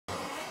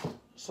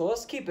So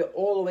let's keep it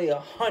all the way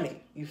 100.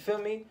 You feel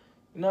me?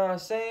 You know what I'm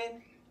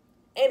saying?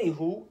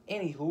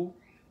 Anywho.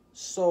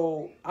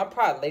 So I'm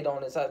probably late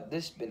on this.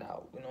 This been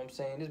out. You know what I'm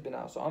saying? This been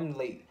out. So I'm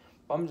late.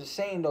 But I'm just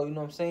saying though. You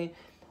know what I'm saying?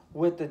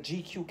 With the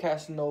GQ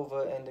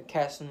Casanova and the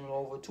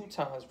Casanova 2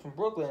 times from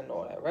Brooklyn and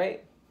all that,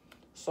 right?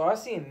 So I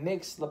seen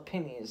mixed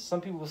opinions.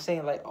 Some people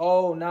saying like,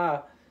 oh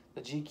nah,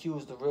 the GQ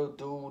is the real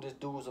dude. This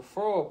dude is a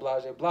fraud.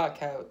 Blah blah blah.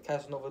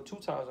 Casanova 2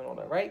 times and all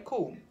that, right?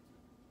 Cool.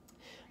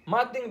 The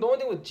only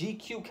thing with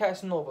GQ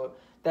Casanova,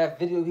 that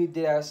video he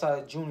did outside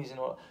of Junior's and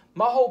all that,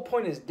 my whole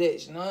point is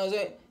this, you know what I'm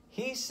saying?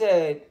 He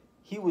said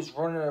he was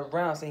running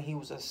around saying he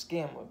was a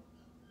scammer.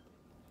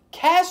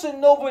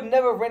 Casanova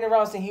never ran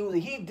around saying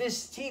he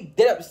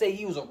did up say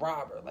he was a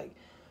robber. Like,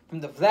 from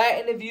the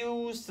Vlad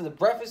interviews to the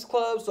Breakfast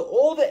Clubs to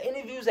all the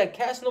interviews that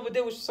Casanova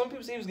did, which some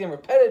people say he was getting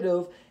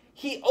repetitive,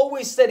 he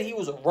always said he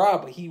was a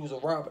robber. He was a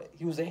robber.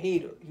 He was a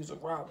hater. He was a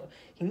robber.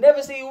 He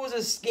never said he was a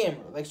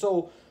scammer. Like,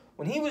 so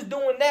when he was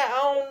doing that,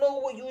 I don't know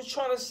what you was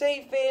trying to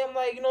say, fam.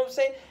 Like, you know what I'm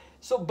saying?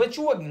 So, but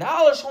you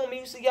acknowledge, homie.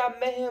 You see, I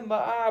met him,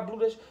 but I blew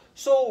this.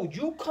 So,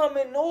 you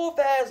coming off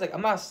as, like,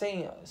 I'm not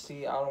saying,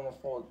 see, I don't want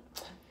to fall.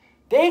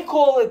 They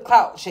call it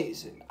clout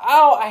chasing.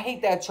 I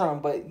hate that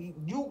term, but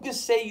you can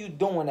say you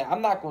doing that.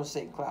 I'm not going to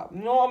say clout.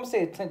 You know, I'm going to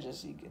say attention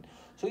seeking.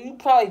 So, you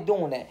probably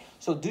doing that.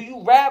 So, do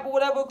you rap or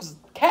whatever? Because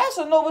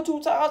Casanova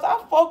 2 times,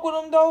 I fuck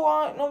with him,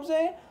 though. You know what I'm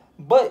saying?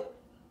 But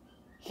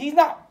he's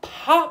not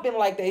popping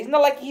like that. He's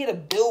not like he hit the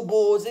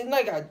billboards. It's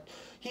not like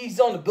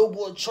he's on the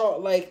Billboard chart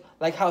like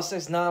how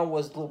 6ix9ine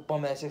was, a little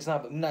bum ass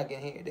 6ix9ine, but we're not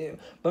getting here there.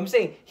 But I'm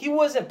saying he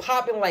wasn't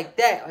popping like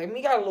that. Like, I mean,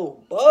 he got a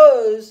little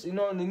buzz, you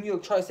know, in the New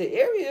York tri-state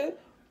area.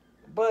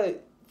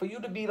 But for you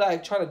to be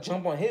like trying to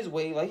jump on his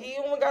wave, like he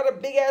only got a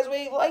big ass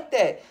wave like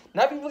that.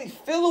 Now if you really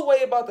feel a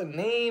way about the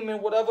name and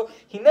whatever,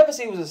 he never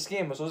said he was a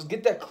scammer. So let's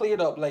get that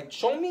cleared up. Like,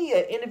 show me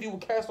an interview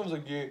with Casanova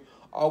like, yeah,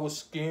 I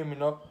was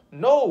scamming up.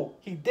 No,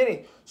 he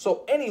didn't.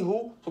 So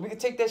anywho, so we can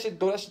take that shit,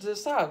 throw that shit to the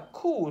side.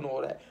 Cool and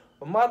all that.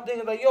 But my thing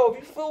is like, yo, if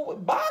you feel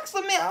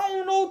boxer, man, I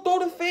don't know,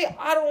 throw the fade,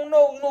 I don't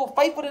know, you know,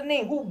 fight for the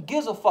name. Who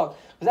gives a fuck?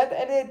 Because at the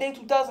end of the day,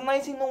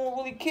 2019, no one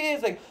really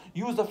cares. Like,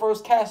 you was the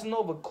first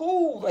Casanova.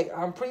 Cool. Like,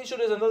 I'm pretty sure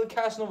there's another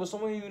Casanova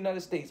somewhere in the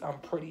United States. I'm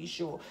pretty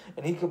sure.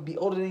 And he could be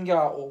older than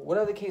y'all or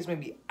whatever the case may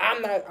be. I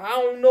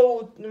don't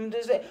know.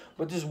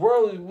 But this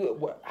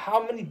world,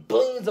 how many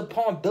billions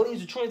upon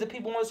billions of trillions of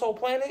people on this whole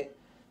planet?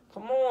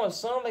 Come on,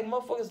 son. Like,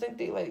 motherfuckers think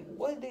they, like,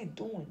 what are they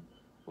doing?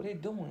 What are they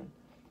doing?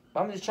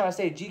 I'm just trying to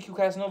say, GQ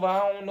Casanova,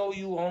 I don't know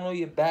you. I don't know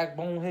your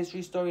backbone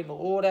history story and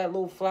all that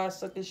little fly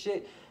sucker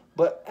shit.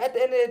 But at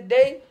the end of the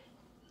day,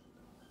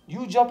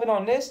 you jumping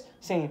on this,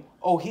 saying,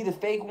 oh, he the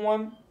fake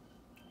one.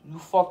 You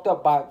fucked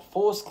up by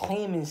false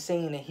claiming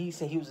saying that he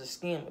said he was a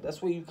scammer.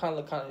 That's where you kind of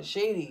look kind of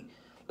shady.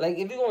 Like,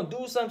 if you're going to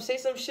do something, say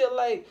some shit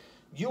like,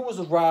 you was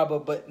a robber,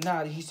 but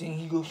nah, he's saying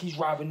he's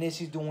robbing this,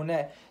 he's doing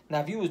that. Now,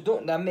 if you was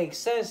doing that, makes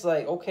sense.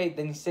 Like, okay,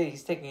 then he said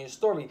he's taking your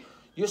story.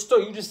 Your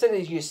story, you just said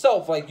it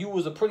yourself, like you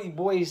was a pretty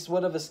boy,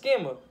 whatever,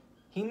 scammer.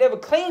 He never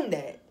claimed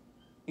that.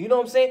 You know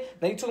what I'm saying?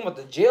 Now you talking about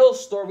the jail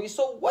story.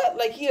 So what?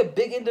 Like, he a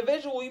big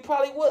individual. He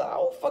probably would. I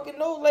don't fucking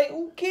know. Like,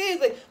 who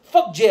cares? Like,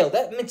 fuck jail.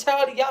 That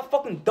mentality, y'all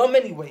fucking dumb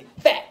anyway.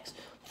 Facts.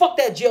 Fuck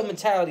that jail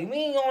mentality. We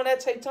ain't on that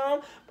type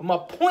time. But my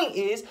point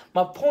is,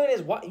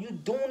 why you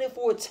doing it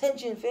for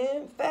attention,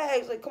 fam?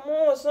 Facts. Like, come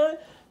on, son.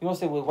 You don't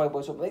say with white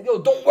boys, like,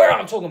 yo, don't worry,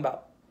 I'm talking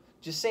about.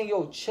 Just saying,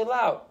 yo, chill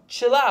out.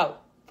 Chill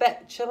out.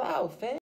 Fact, chill out, fam.